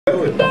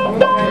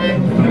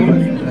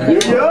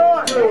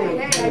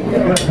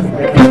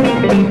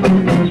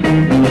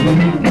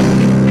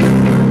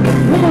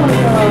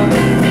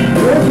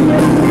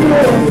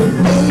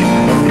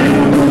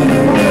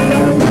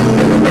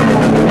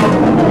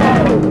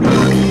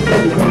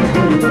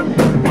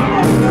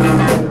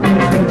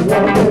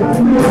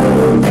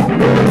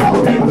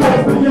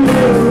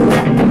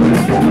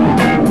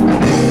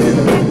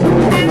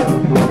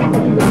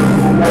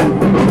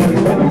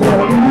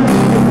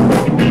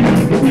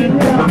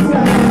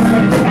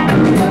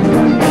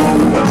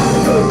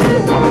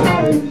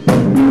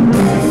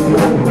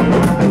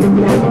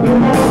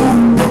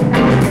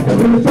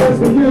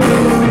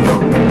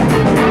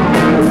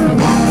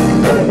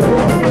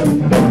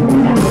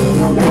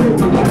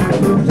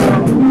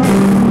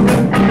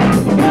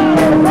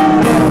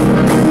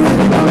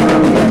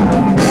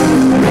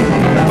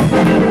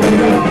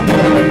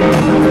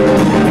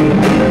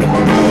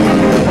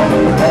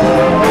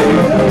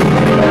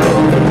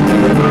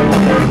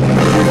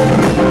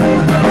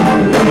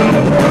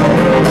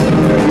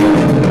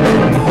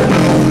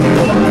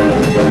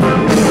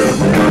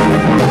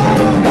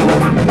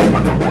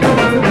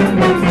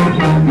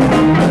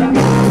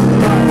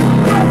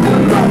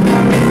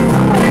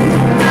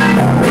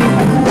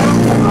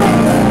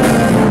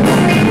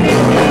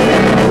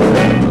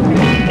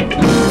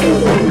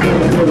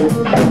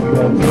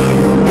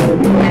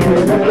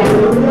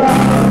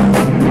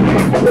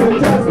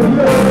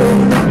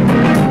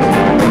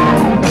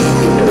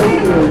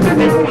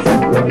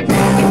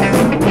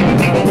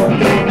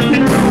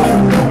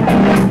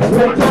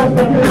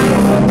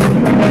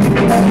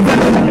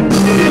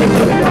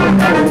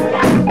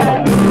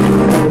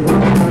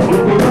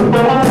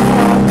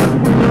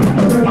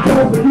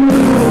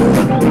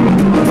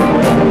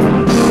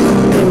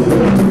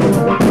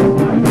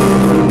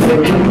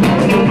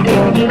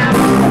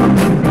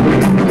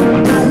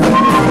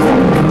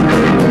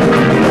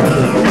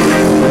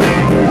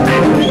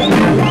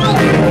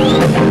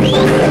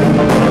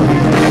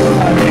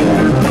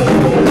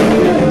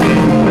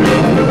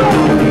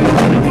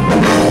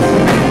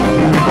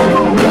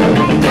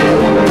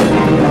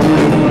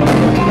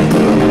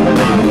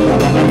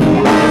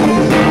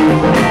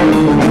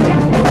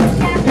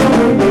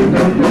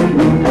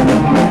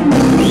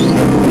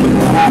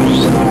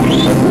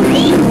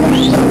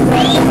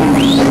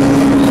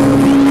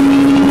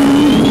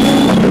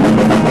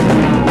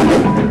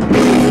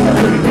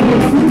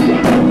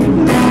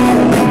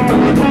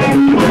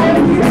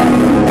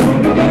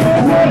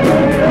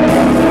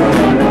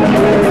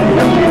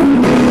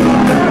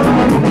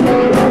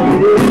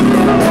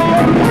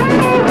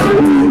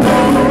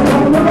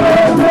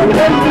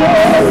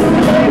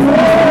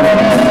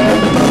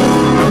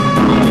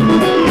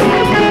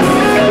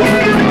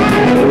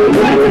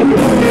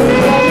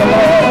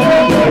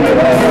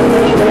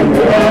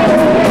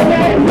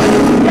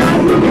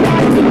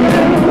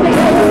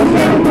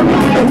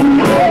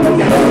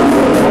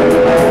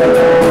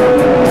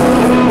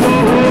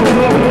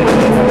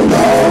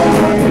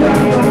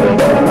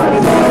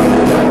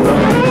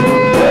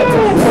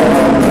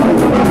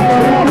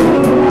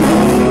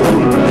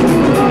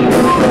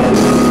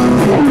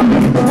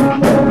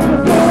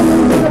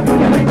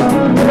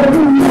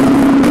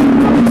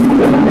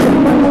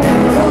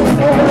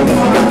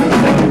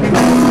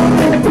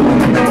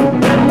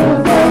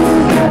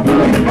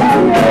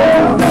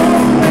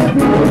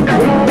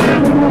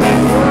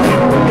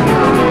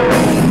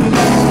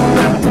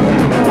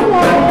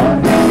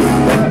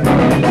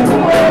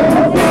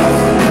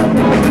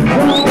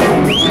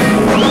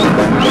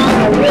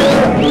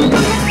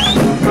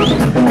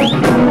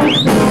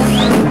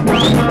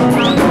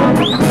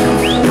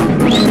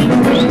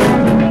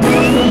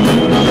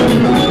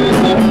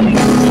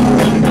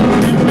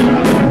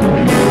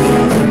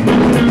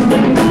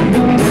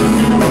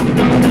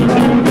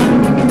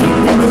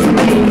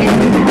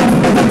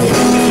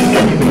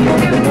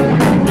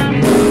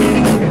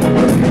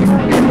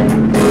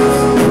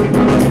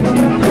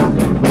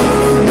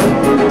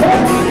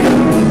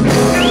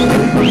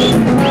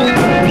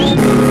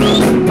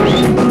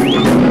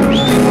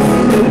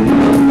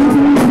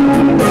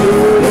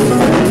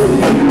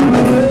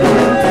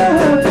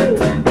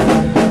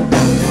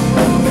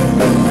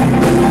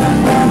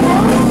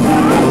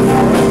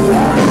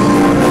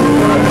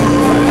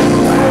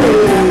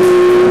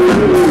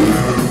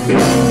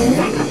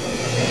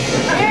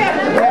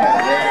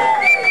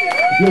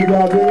Good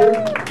job, Darrell.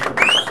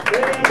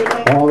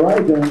 All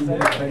right, then.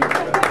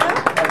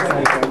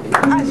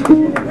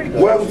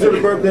 Welcome to the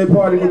birthday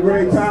party with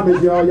Greg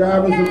Thomas, y'all. Y'all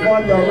having some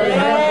fun? Y'all ready?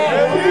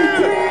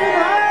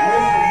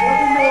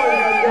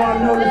 Y'all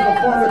know this is a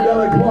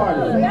Funkadelic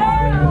party.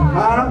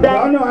 Huh?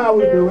 Y'all know how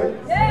we do it.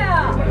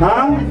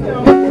 Huh?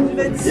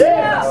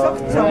 Yeah.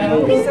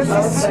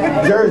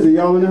 Jersey,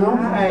 y'all in the house?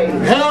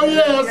 Hell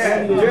yes.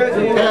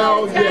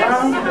 Hell yes.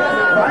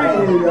 I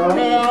ain't hear y'all.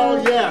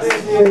 Hell yes.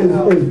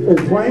 Is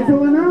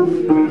Plainfield in the house?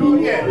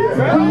 Yeah.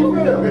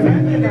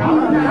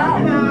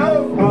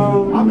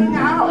 I'm in the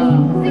house.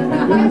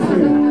 Let me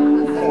see.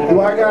 Do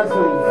I got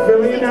some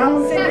Philly in the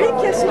house?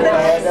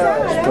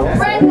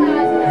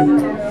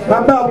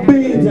 How about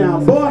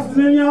Beantown?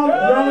 Boston and y'all in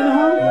the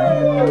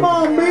house? Come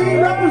on,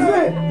 Bean,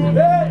 represent.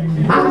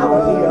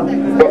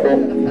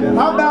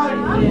 How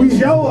about we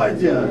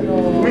Georgia?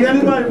 We got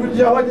anybody from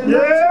Georgia?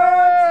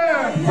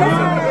 Yeah!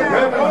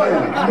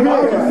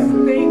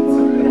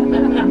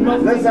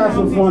 Let's have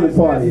some fun and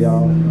party,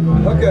 y'all.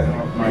 Okay.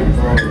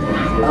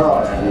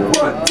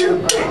 1,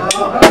 2, 3.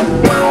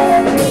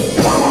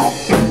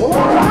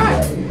 All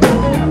right.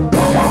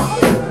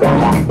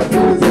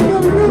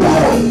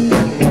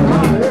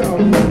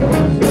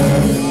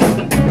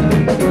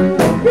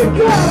 Good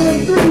time in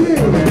 3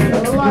 years. I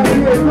like to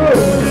hear good.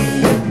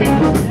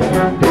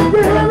 You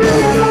hear me in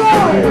the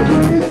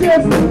noise? It's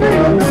just me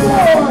and the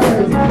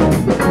boys.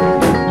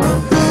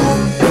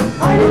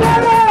 Are you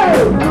ready?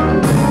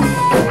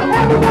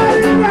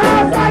 Everybody in the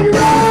house, are you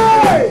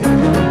ready?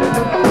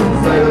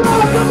 Sing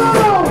along, come on!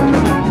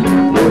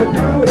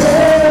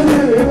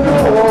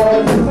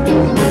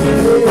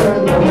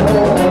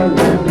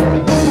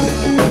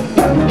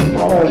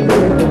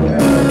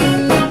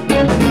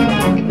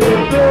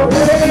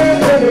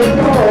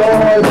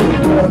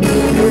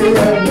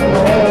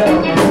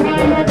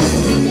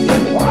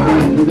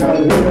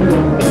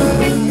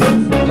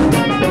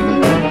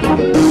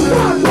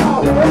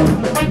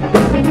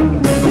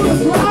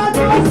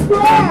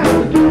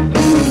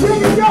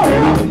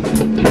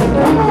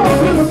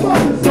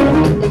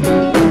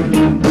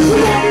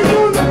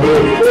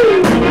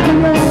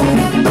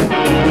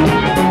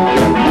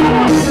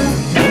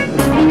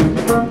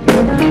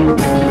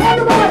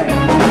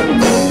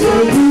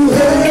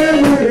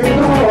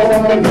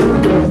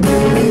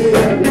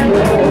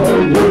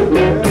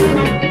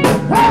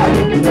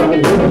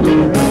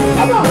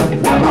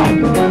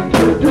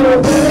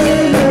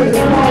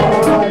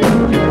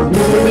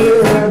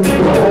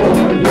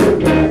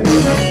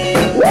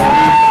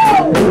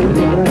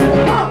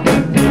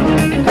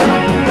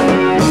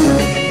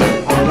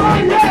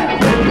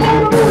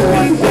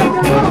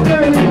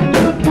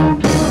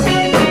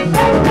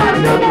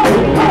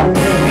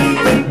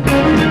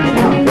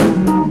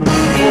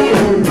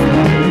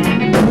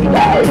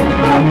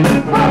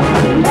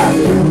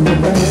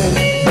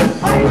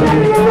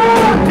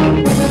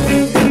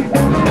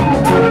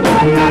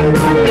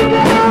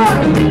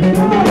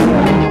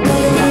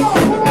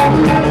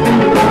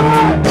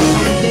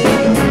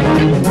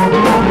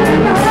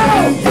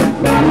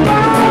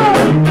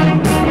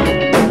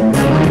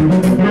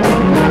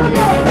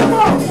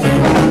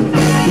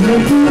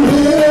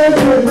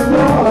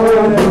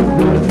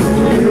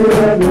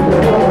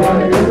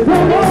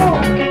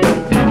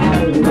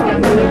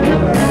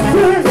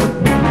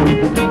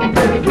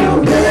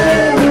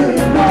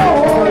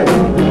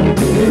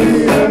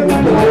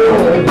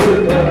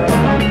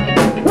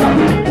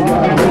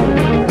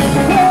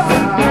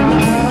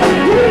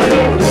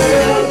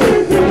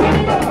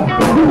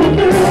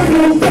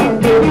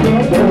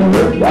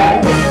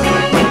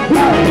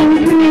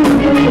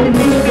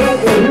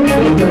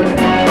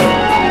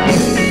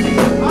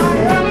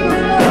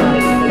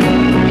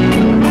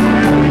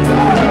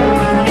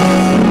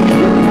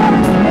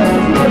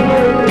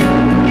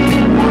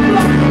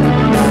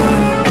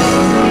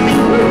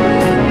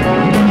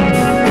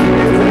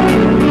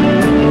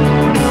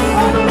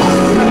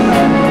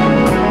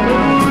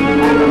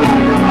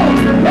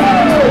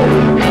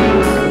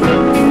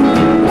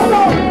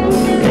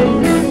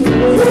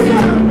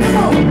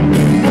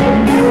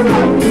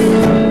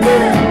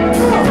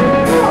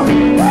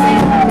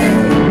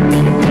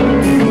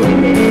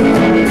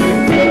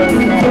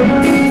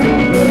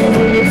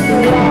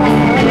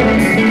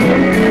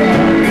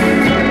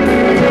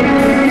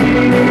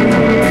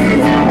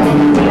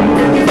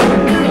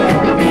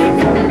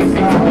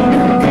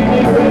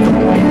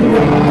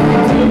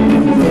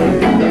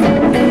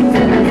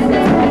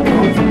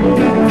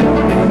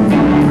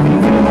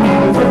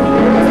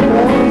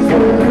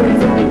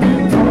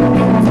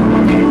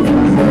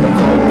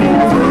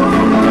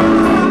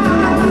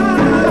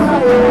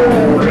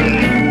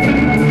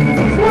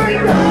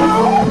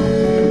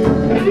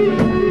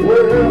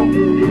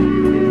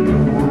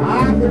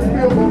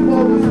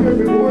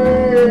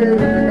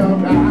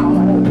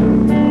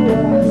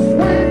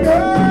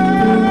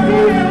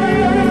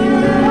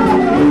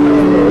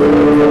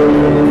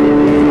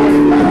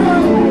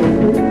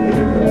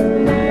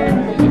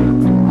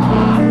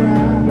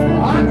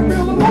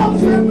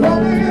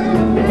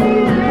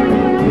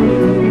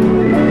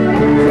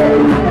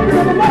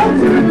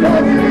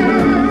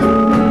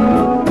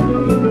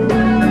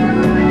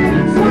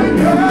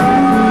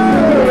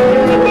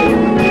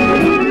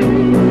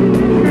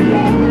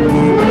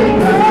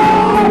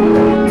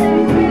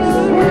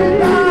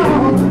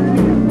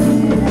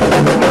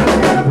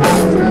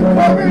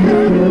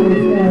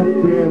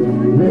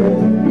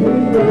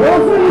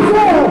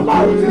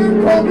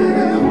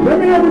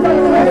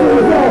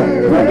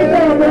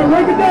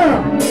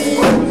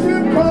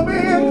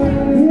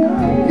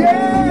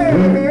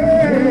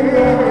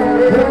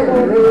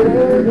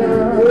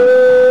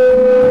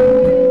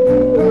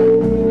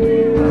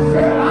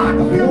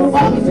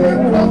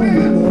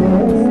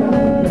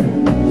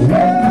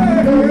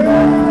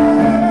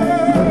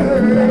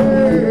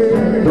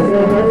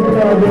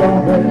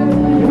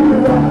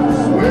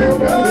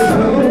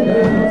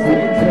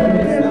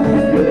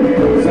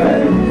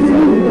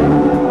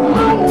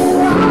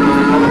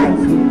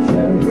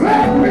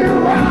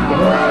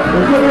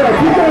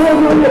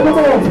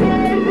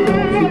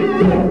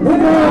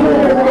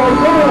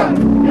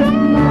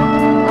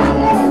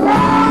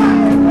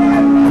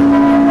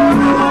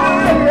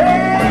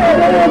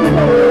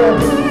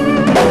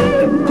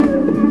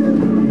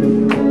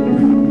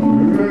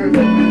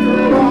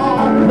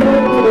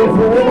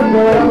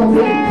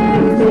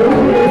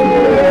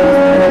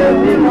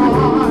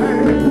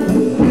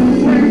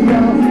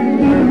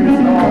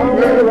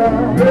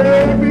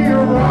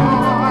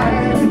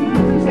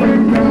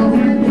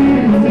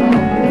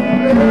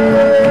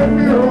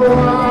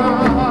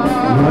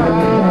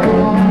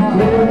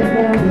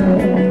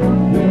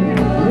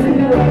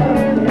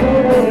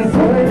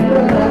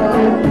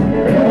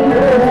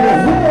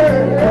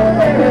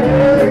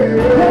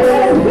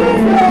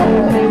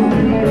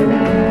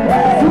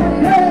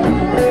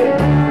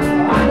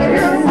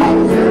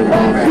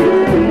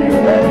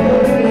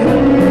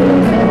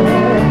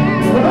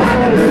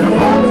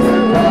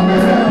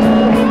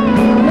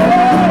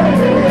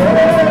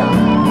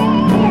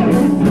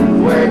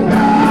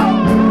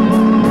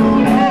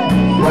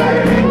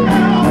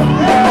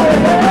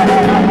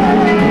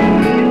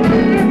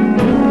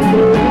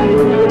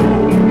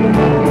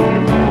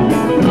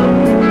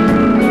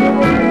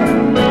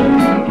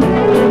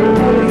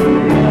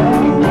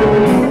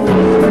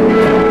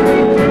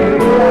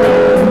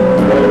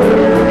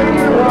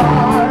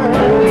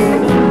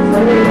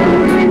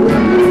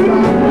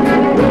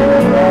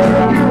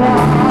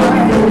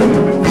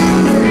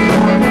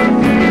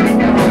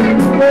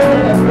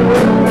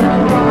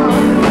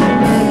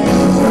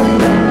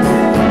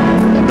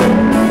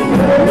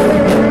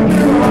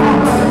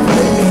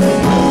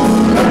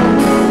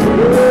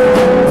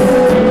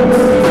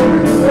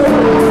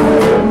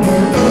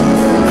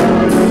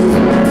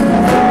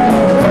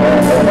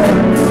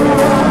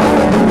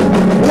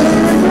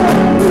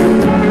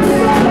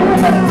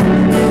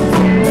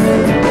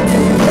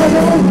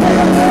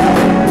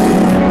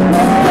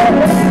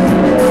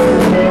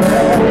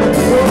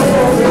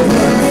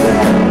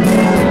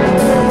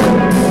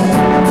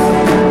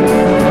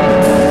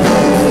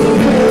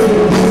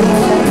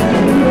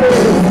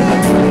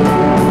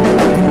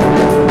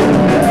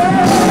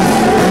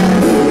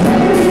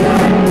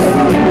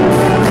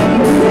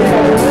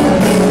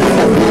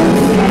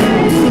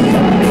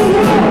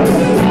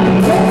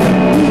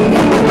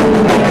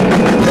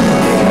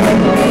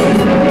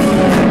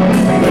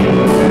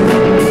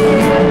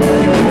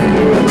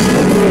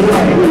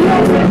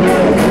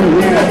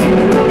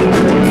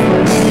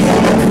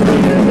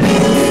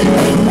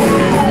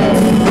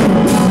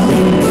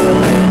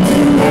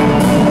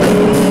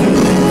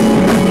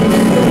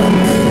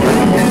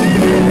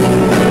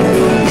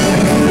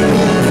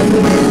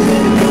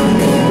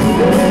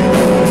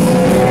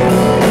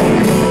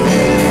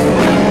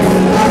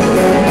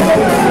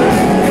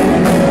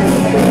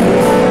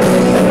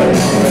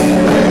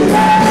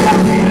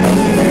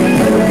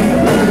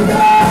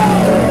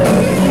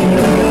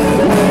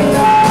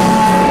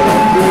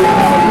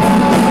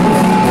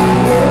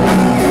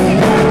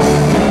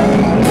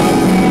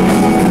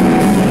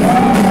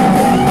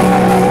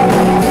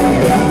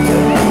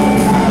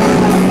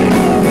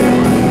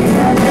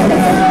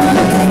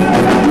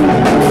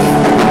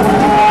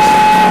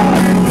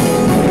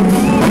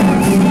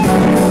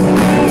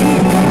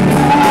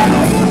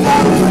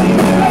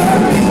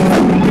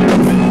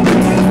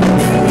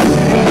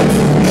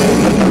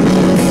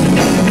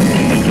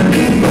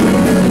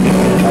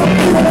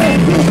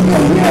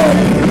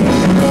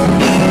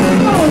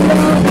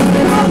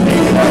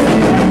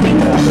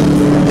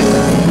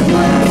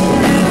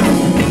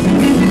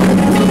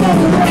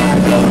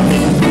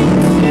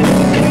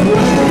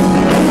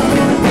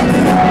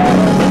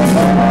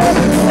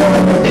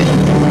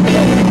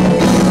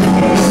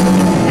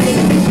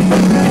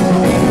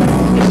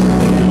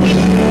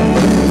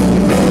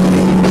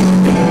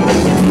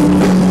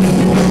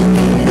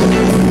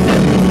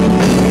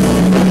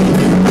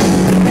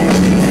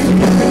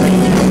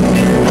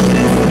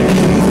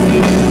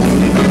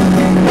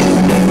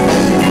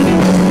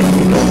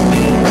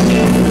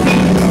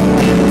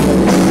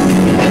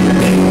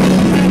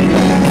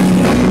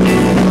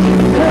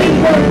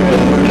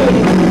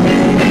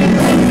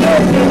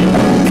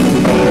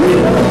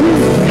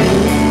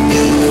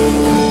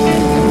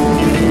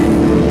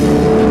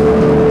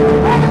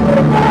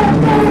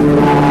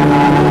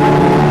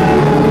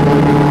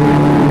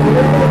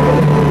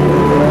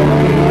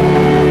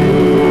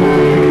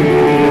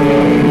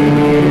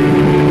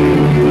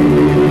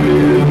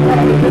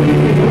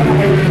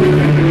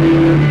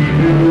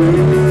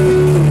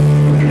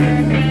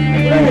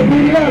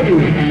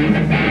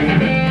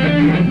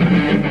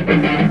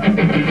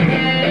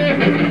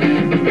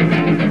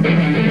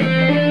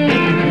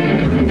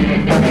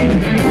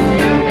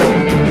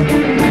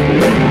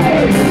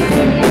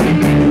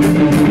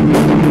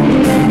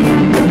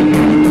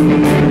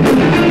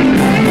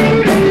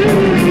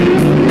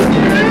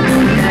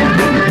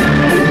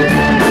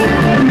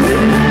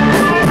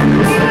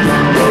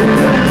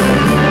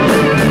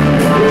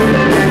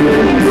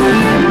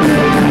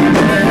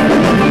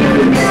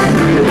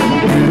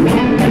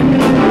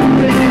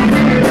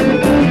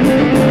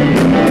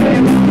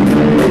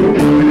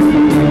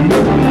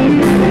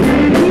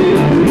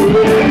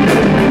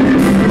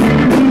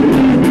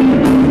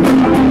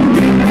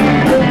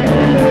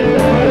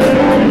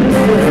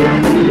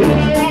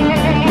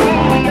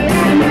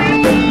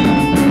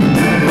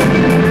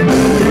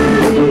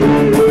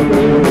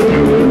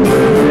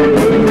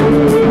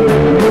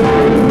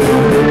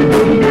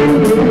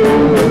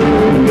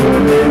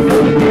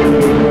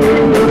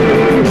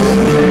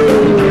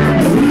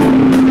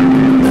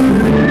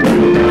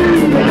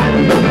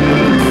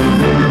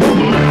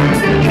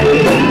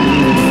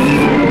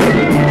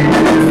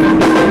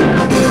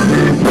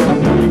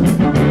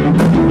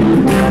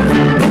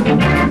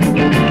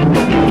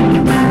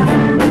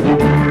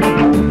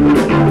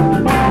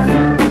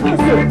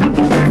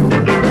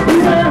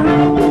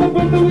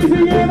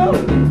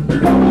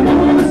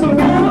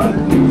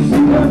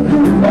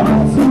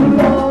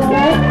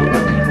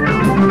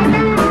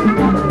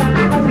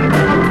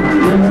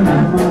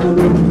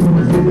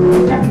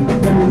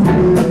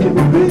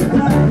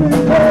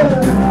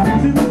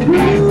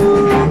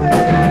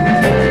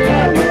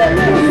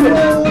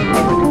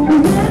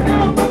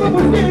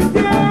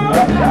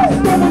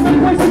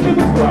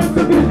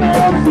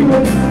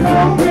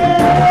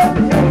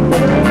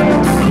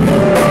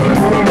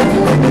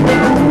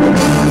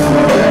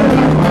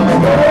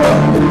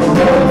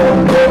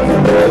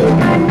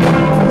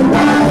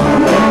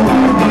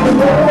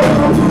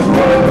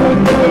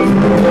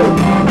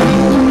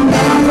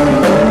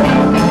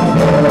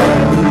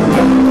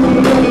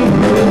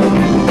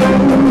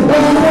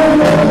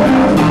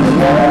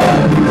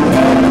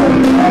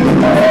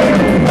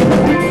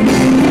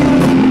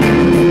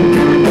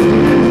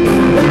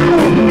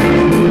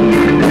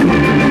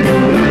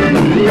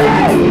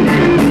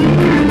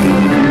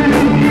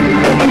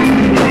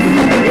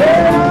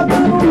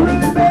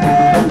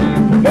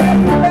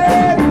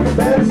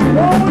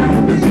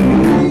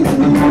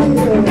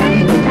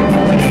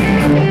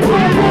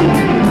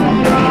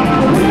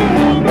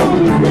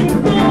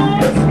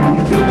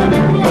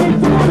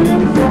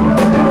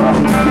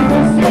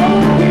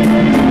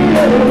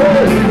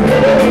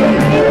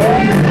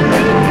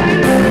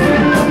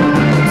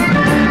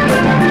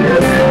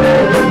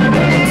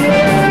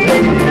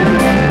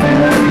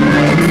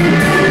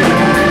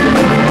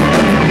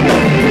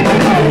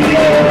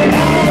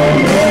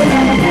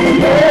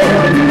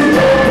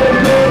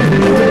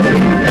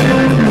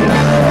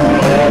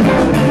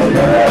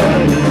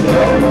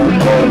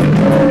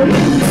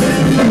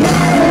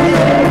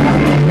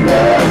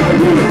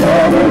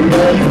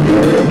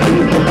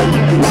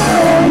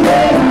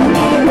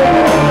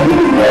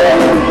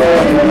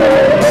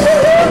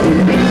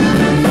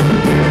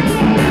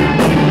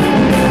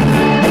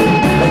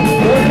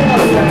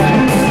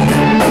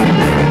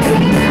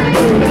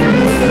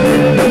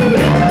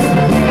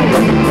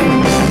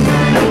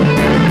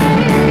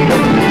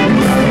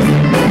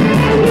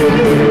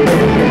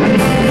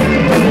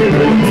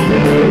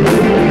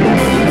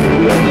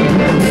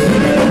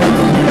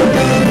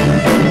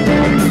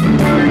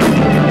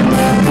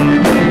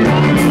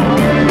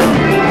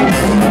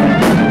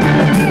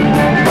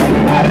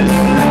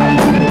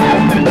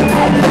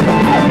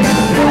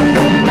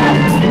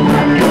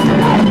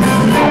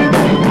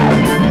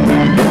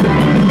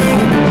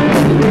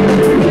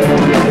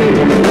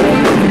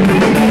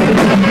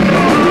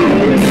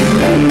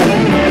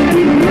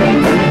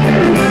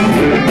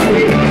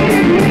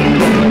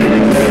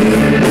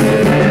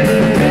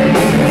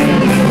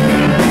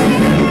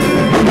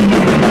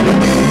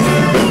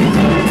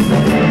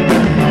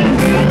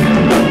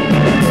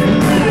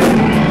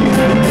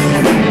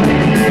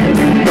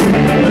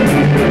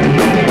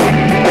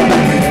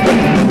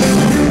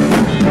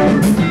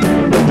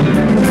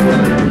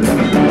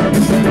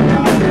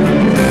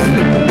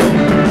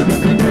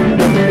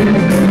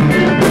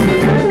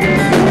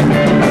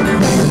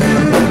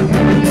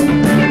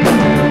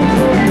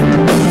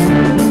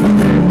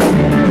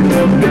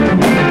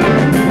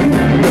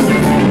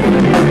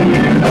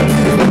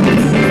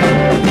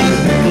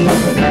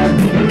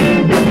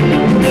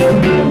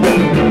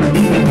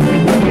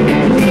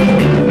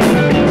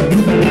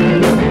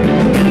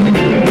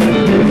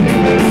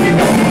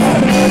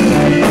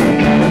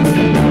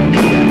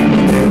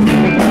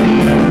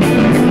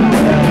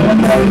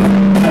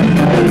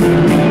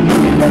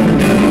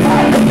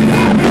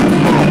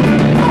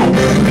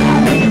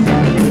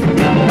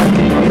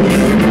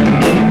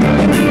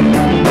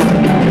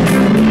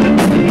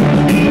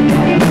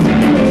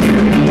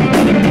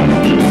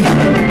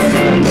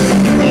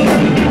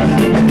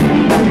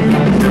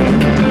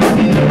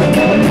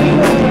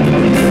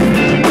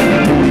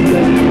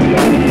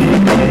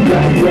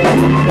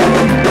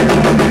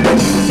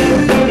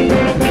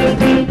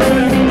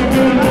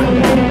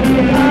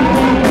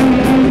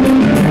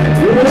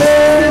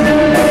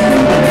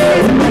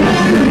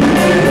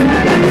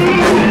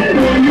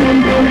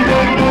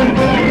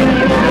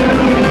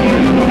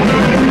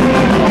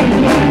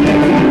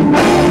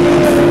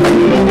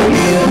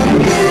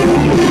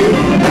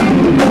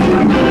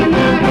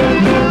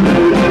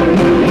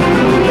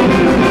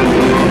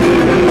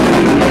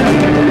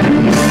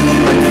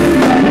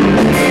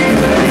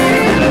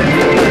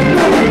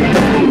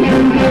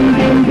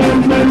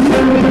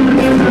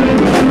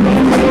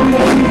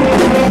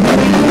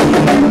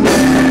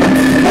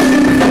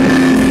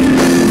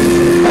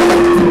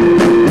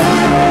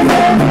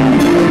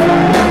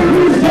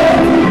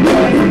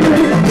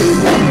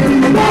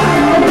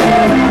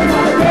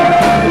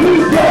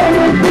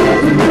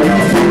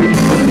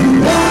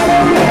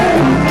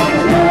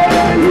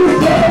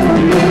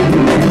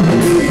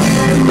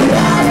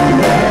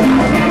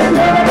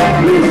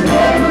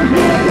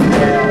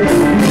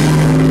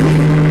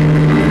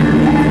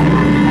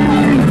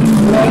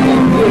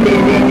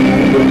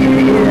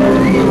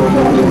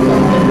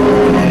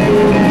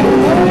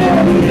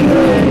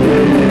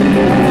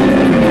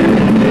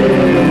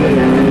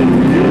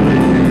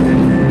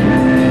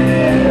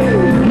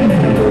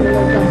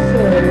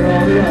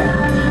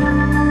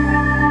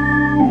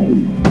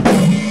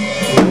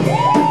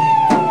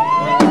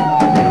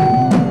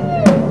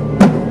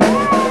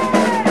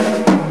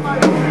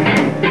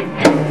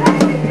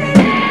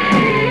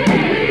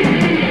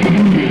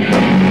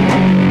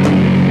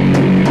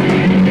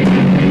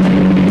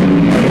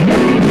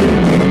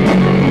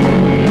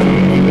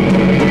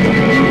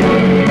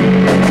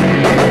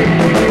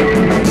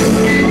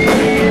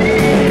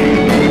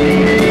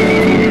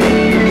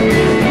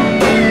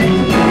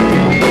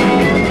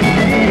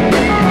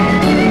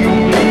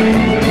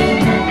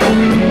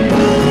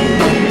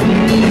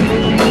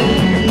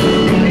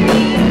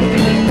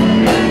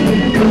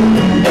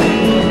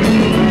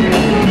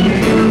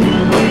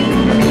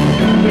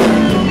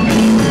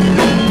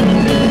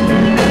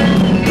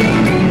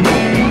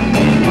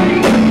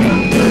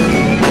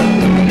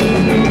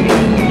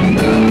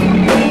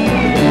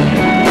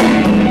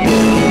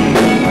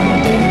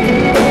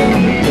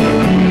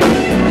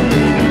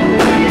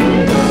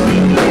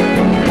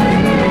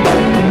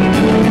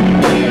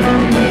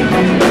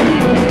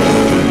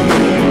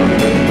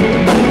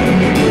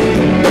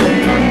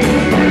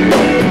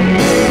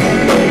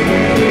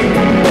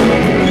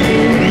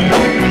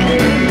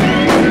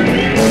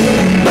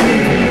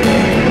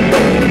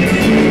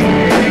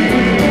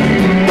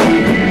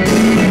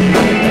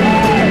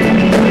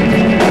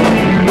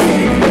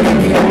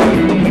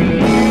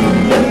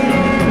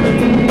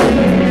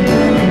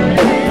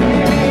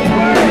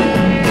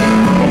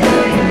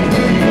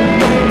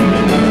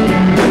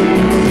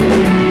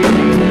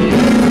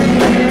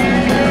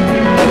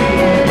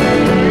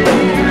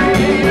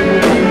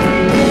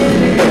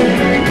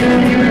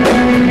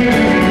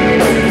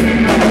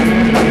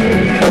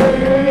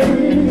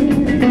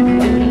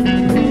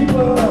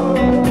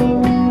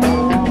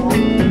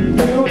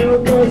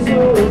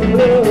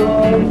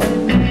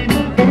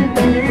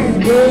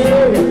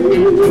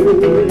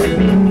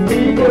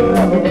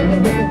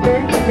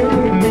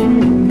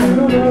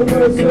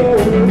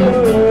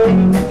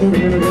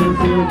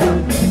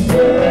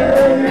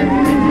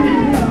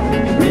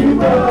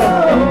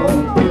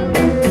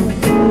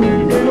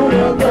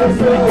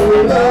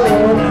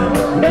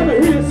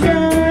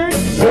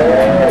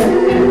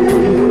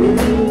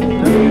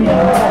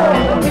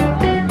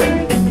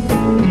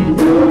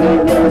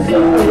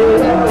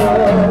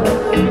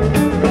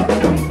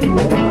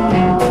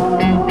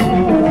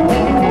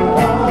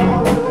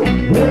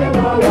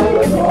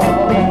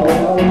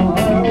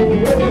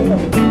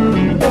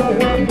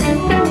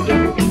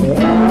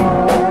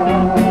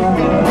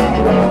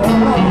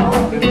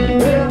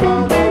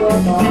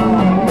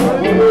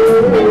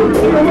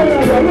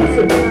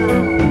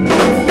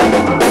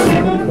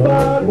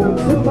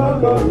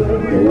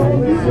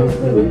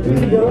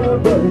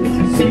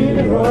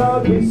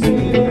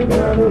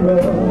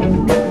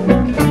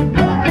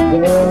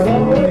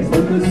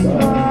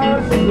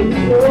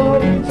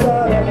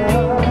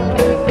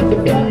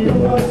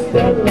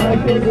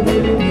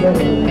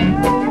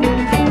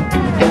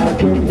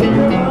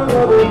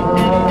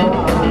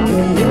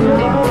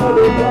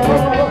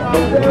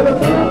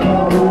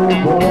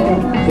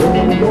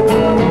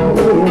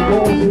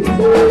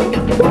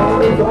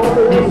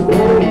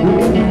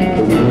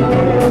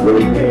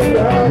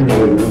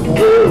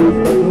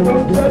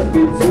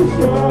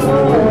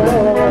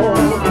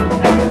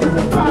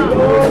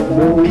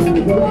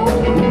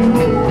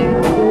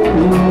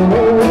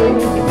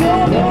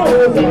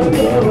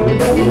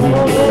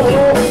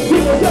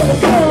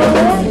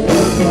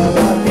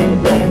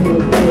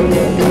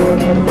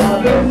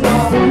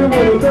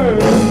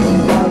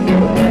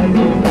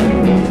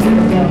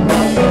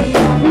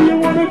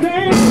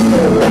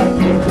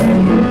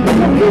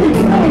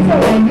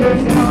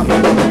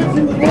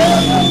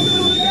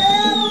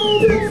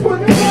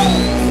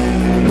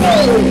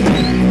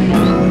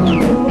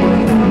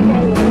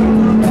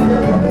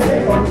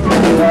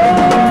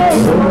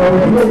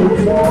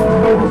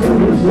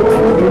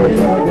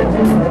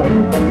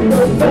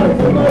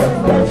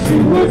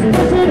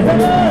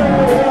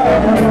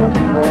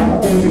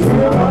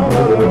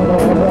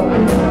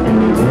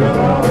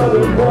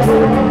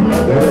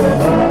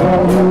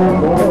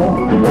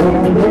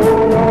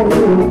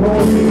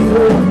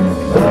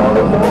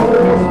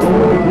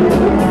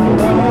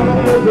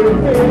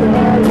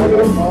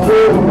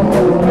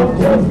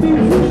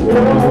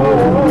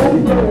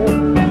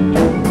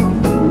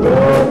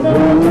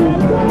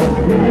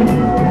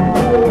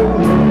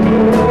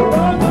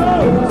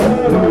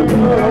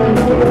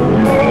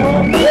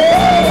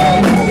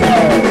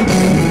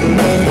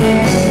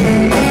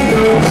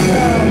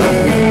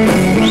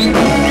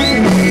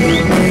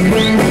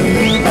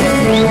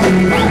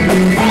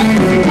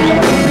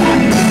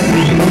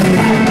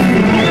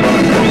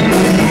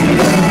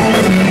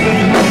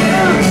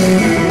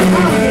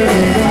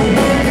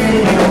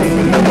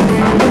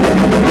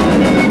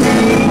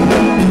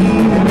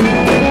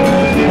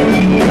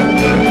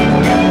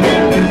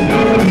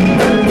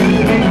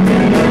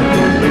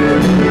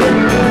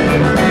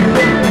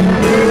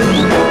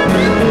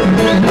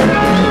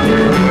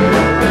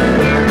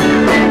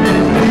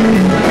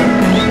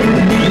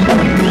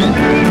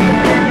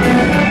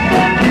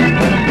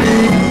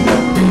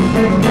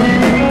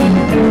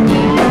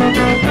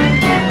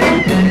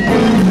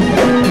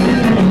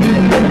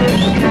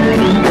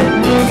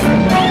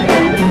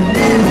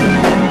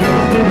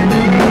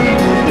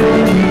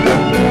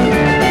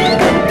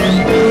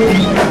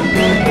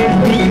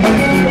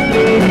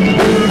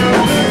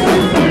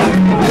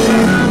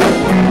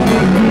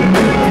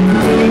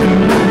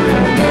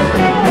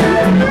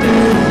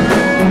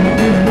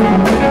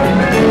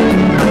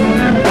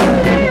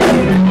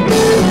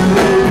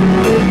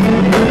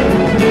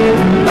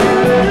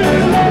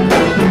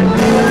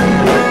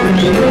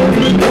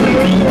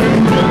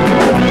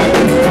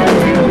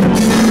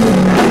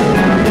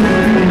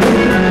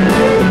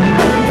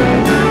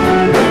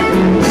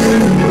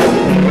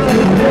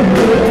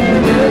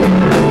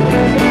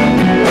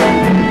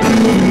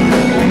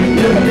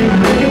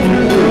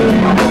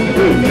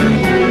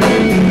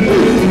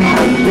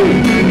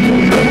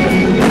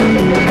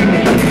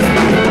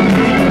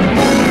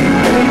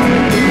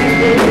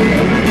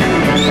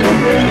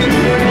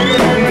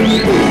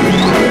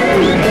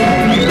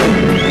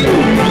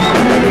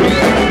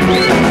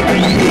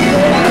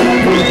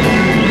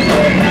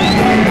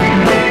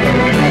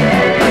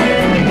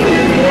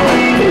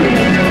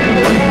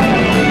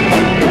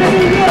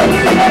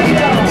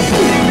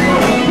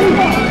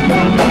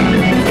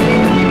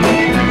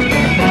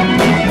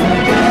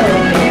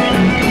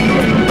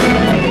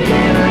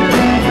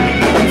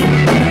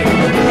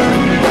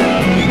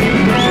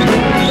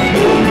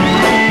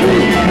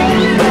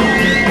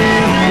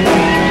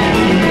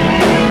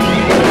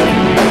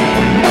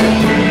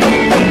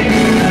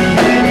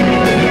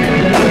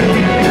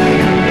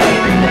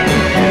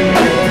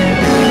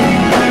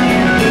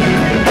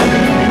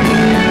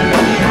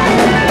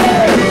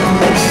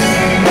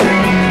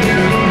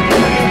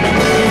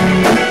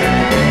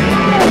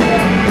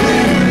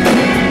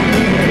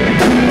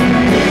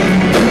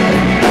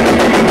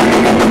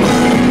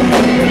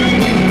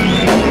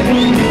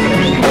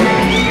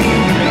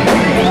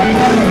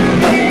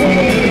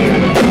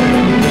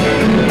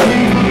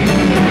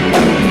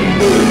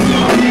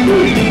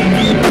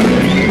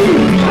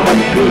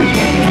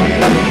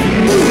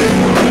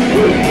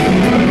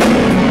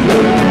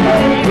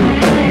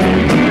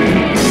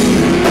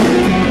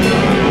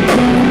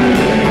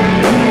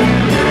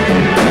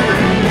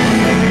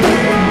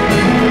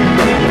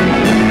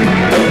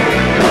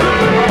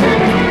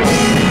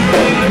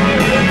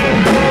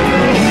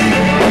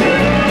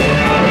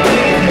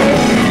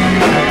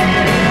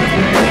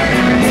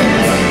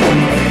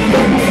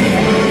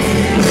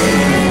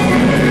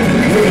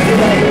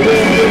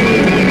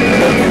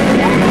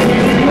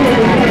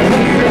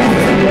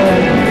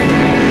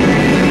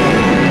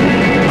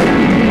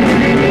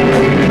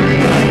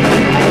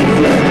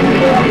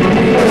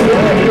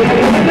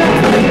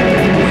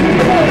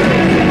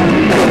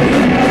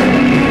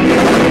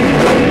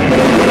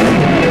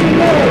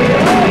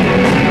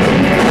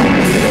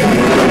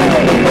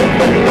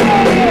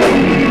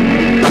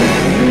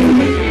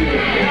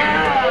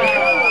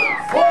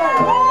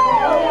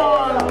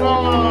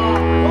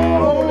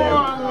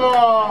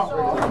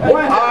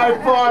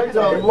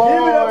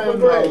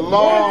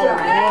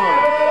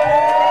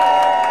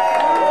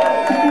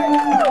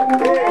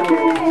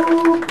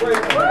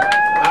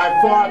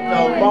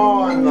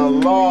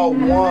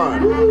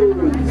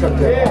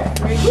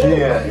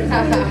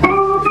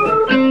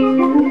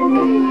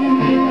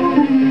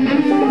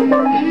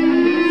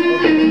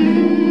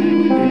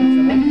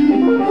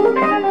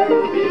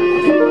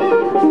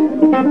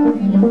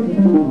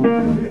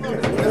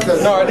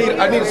 No,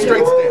 I need a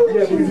straight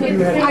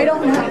stand. I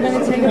don't have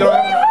anything. No,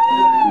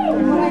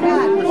 Oh my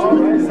God.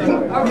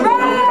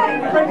 All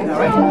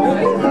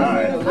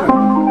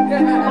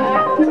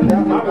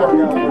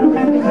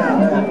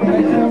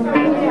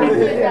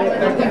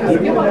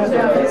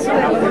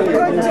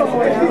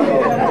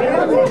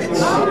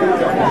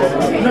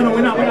No,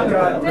 we're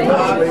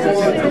not.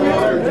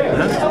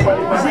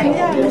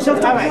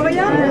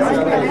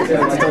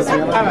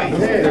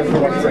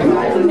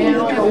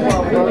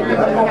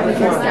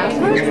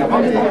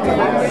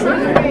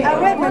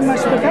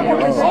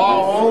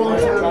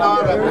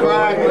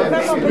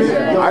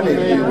 I need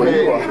to be where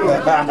you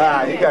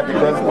are. You got the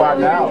best spot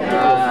now.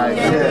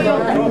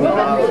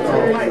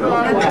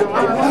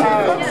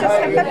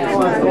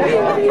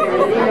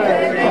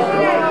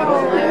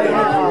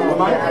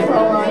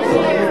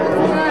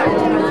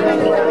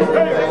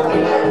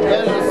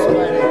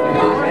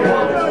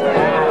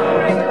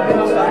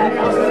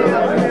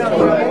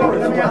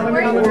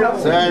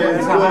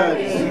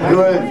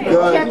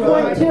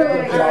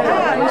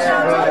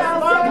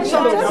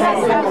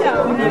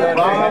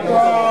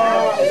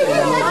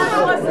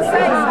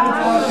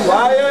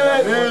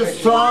 Quiet, Miss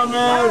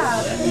Thomas.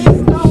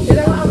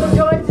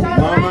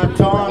 Mama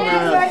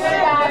Thomas.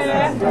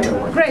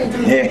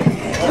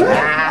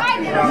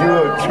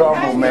 You're a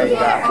troublemaker.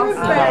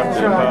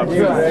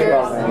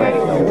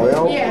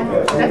 Well,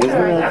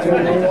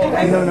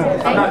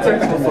 I'm not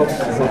technical, folks.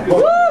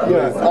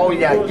 Oh,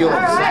 yeah, you're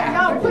exact.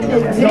 Put it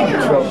down.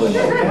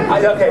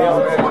 Okay,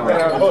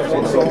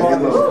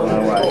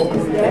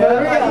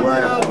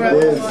 what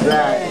is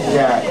that?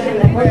 Yeah,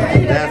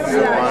 that's the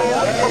one.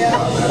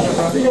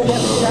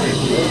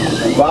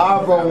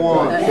 Barbara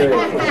wants it.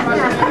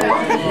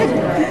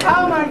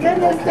 Oh my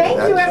goodness, thank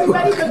you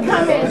everybody for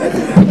coming.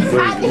 It's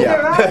hot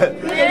here, right?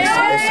 It's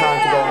time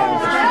to go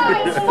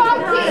home. It's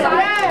funky,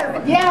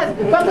 yes.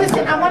 But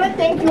listen, I want to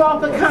thank you all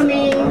for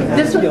coming.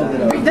 This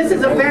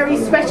is a very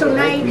special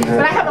night, but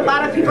I have a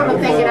lot of people to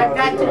thank, and I've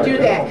got to do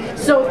that.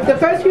 So the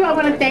first people I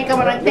want to thank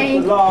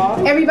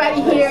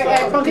everybody here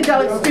at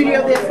Funkadelic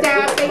Studio, their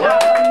staff. They are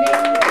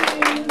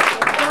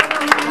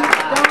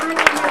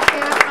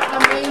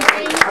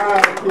amazing. I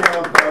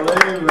can't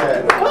believe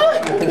it.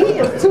 He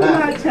is too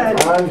much,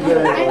 honey.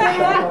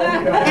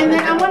 And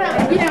then I want to,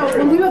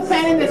 when we were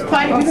planning this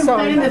party, we've been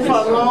planning this for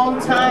a long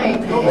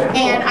time.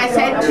 And I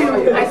said to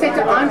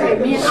Andre,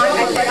 me and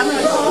Andre, I said, I'm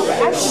going to call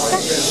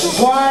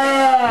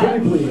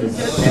Quiet! Pretty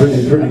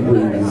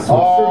please.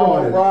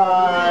 All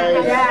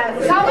right.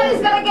 Yes.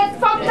 Somebody's gonna get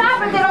fucked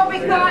up and then all be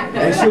quiet.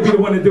 And she'll be the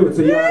one to do it,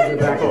 so you guys are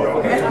back.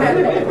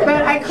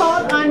 But I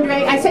called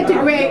Andre, I said to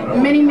Greg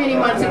many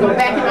months ago,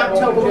 back in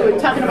October, we were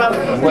talking about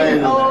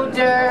getting older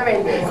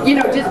and,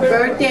 just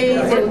birthdays.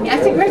 And I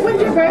said, Greg,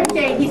 when's your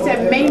birthday? He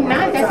said, May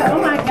 9th. I said,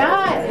 oh my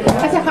God.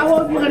 I said, how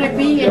old are you going to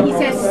be? And he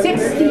said,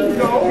 60.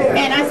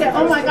 And I said,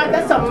 oh my God,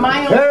 that's a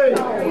milestone. Hey,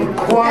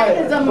 quiet.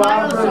 That is a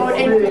milestone.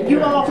 And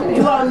you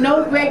all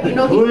know Greg, you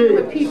know he's been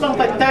with PFunk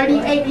for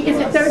 38, is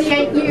it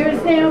 38 years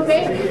now,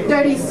 babe?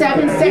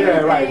 37, same thing.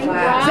 Same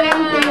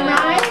thing,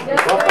 right?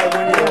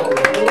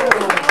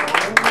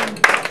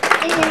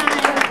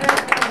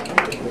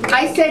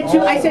 I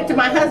said to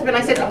my husband,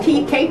 I said to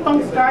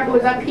KFunk star who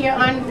was up here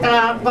on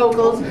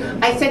vocals,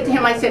 I said to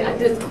him, I said,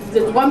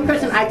 there's one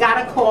person I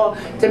gotta call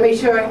to make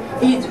sure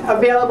he's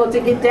available to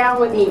get down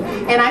with me.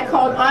 And I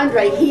called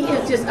Andre. He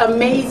is just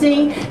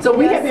amazing. So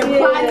we have been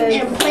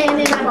plotting and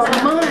planning for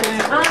months.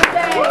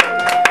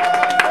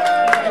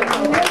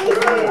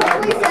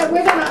 We said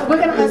we're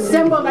gonna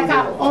assemble like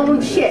our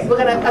own shit. We're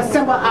gonna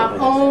assemble our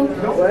own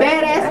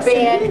badass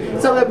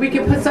band so that we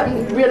can put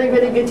something really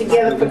good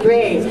together for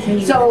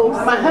Greg. So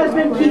my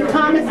husband Keith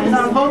Thomas is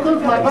on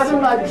vocals. My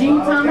brother-in-law Gene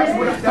Thomas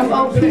from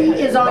OP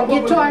is on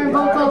guitar and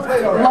vocals.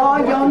 Law,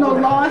 y'all know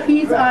Law,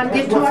 he's on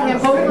guitar and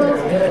vocals.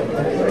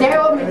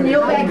 Darrell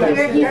McNeill back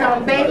here, he's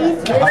on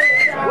bass.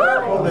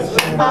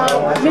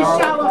 Miss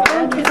Sharla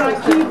is on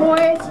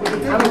keyboards.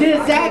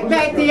 There's Zach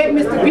back there,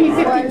 Mr.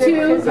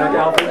 B52. Zach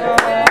Alford on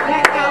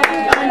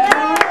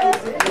drums.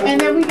 And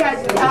then we got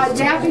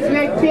Jaffe's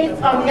Red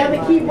Pitts on the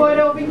other keyboard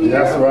over here.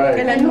 That's right.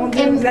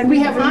 And we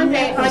have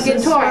Andre on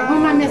guitar. Who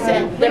am I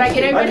missing? Did I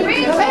get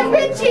everybody? And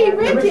Richie.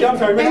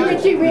 And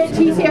Richie Rich,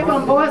 he's here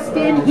from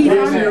Boston. He's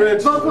on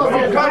vocals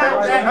as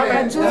well.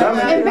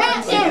 And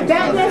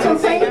Batman's from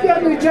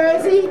Plainfield, New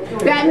Jersey.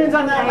 Batman's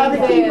on the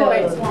other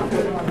keyboards.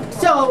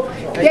 So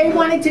they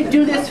wanted to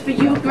do this for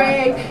you,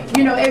 Greg.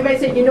 Everybody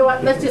said, you know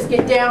what, let's just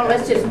get down,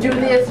 let's just do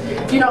this.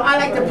 I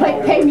like to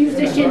pay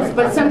musicians,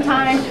 but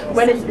sometimes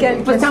when it's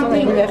for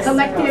something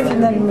collective,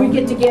 we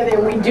get together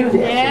and we do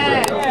this.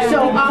 Yeah. So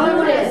all I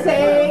want to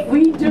say,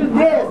 we do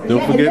this.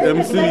 Don't forget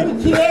MC.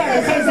 This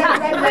is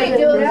how we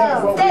do.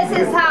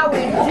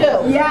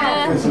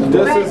 Yeah.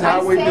 This is how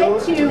we do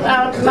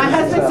it. My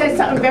husband said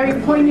something very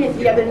poignant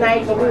the other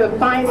night when we were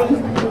finally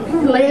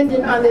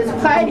landing on this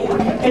party.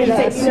 And he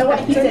said, you know what?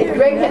 He said,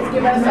 Greg has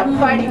given us a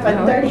party for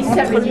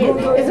 37 years.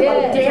 It's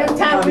about damn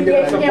time we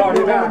gave him a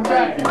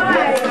party.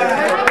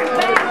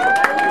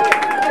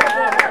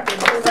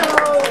 So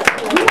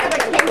we have a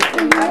cake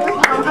for you.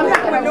 I'm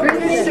not going to bring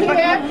it in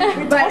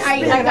here, but I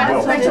got a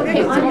special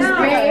cake for Miss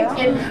Greg.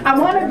 And I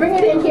want to bring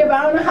it in here, but I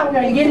don't know how we're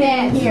going to get it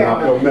in here.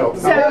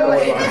 So,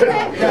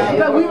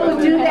 but we will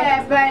do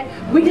that. But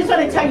we just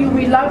want to tell you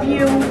we love you.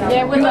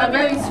 You are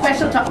very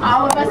special to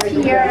all of us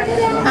here.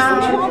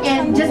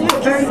 And just the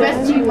very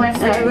best to you, my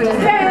friend.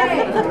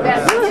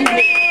 Best to you.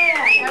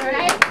 All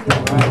right?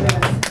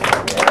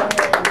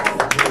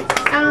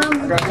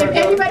 If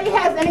anybody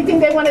has anything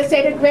they want to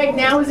say to Greg,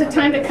 now is the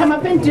time to come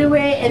up and do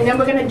it, and then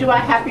we're going to do our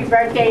happy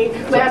birthday.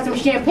 We'll have some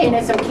champagne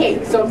and some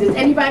cake. So if there's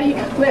anybody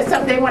who has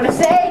something they want to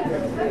say,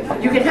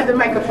 you can have the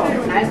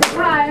microphone. Nice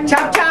time.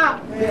 Chop,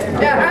 chop.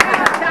 Yeah.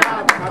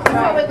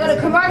 Before we go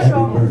to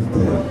commercial.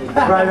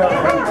 Right up.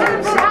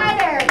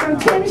 From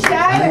Tim I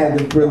Schreider. had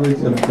the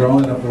privilege of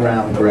growing up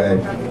around Greg,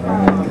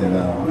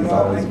 and he's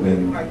always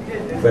been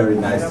very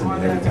nice to me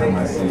every time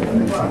I see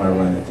him, every time I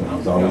run into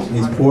him.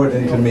 He's poured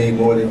into me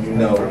more than you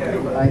know,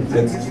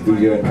 just through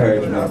your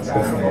encouragement and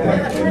stuff like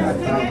that.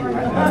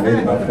 And I made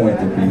it my point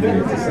to be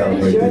here to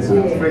celebrate this.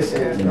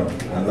 You know,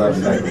 I love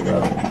you like a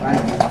brother.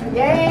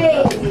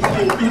 Yay!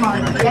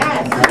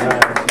 Yes.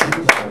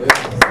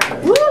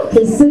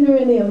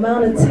 Considering the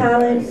amount of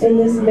talent in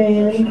this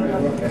man,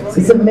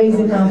 it's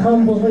amazing how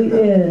humble he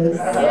is.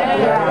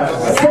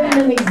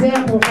 Setting an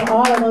example for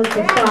all of us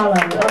to follow.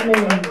 I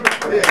mean,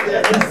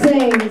 he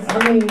sings,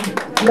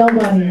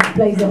 nobody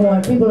plays the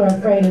horn. People are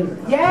afraid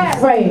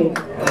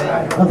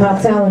of how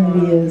talented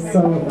he is.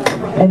 So,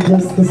 and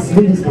just the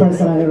sweetest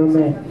person I ever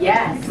met.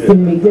 Yes.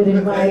 Giving me good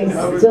advice,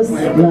 just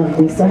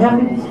lovely. So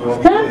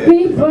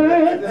happy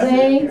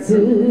birthday to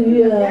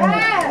you.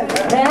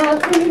 Yes.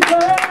 Happy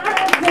birthday.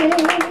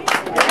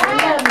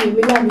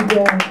 We love you,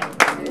 girl.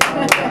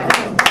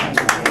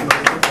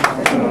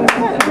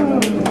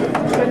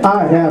 I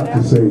have to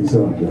say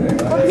something.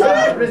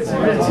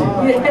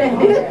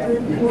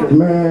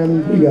 Man,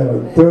 we got a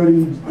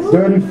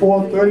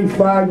 34,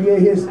 35-year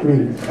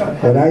history.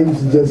 And I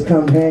used to just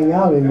come hang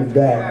out in the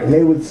back. And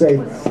they would say,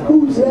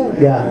 who's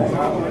that guy?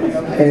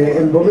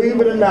 And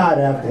believe it or not,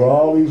 after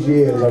all these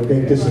years, I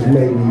think this is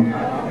maybe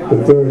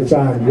the third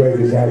time Greg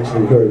has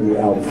actually heard me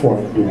out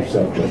front do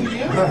something.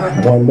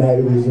 One night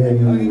it was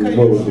in,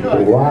 what was it,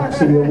 the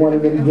Roxy or one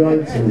of them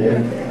joints, and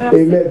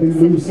they let me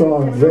loose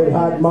on Red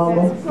Hot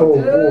Mama. Oh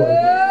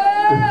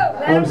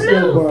boy, I'm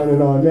still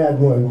burning on that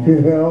one,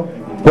 you know?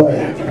 But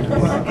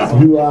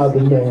you are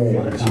the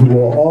man. You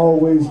will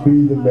always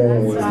be the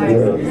man,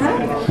 Greg.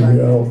 You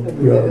know,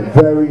 you're a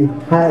very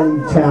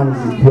highly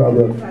talented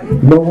brother.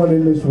 No one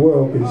in this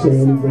world can say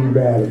anything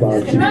bad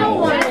about you. No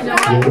one.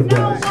 You're the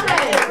best.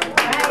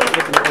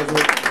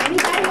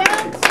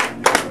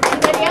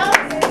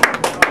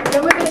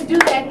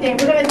 We're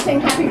going to sing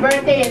happy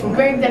birthday, and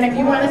Greg, then if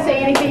you want to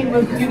say anything, you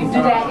can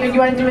do that. You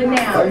want to do it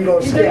now? Are you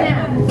going to do it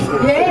now.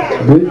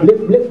 Yeah. Blip, blip,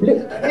 blip,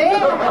 blip.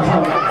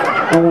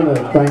 Yeah. I want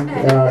to thank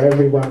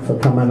everyone for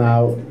coming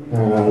out. I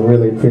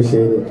really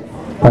appreciate it.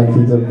 Thank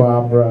you to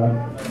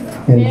Barbara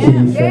and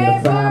Keith and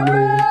the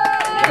family.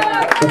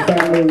 The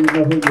family, you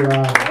know who you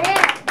are.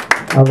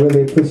 I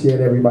really appreciate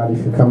everybody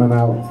for coming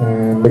out,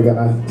 and we're going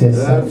to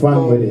just have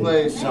fun with it.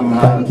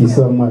 Thank you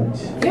so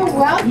much. You're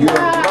welcome.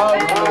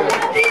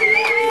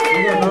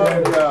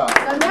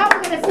 So now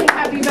we're going to sing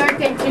happy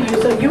birthday to you.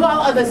 So you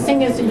all are the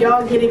singers, so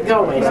y'all get it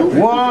going.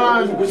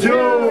 1, 2, 3.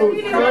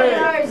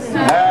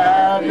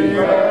 Happy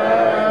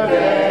birthday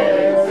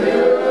to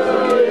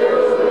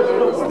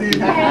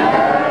you.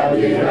 Happy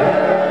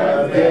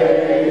birthday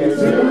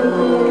to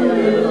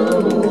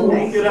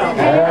you.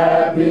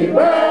 Happy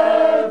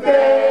birthday,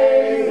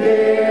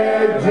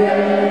 dear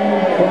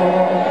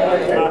Jim.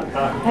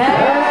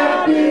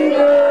 Happy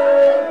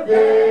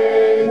birthday.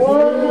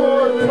 One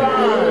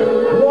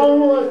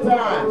more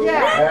time.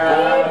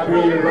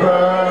 Happy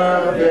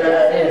birthday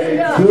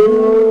to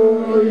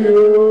you.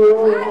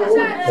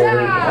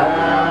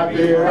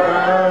 Happy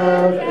birthday.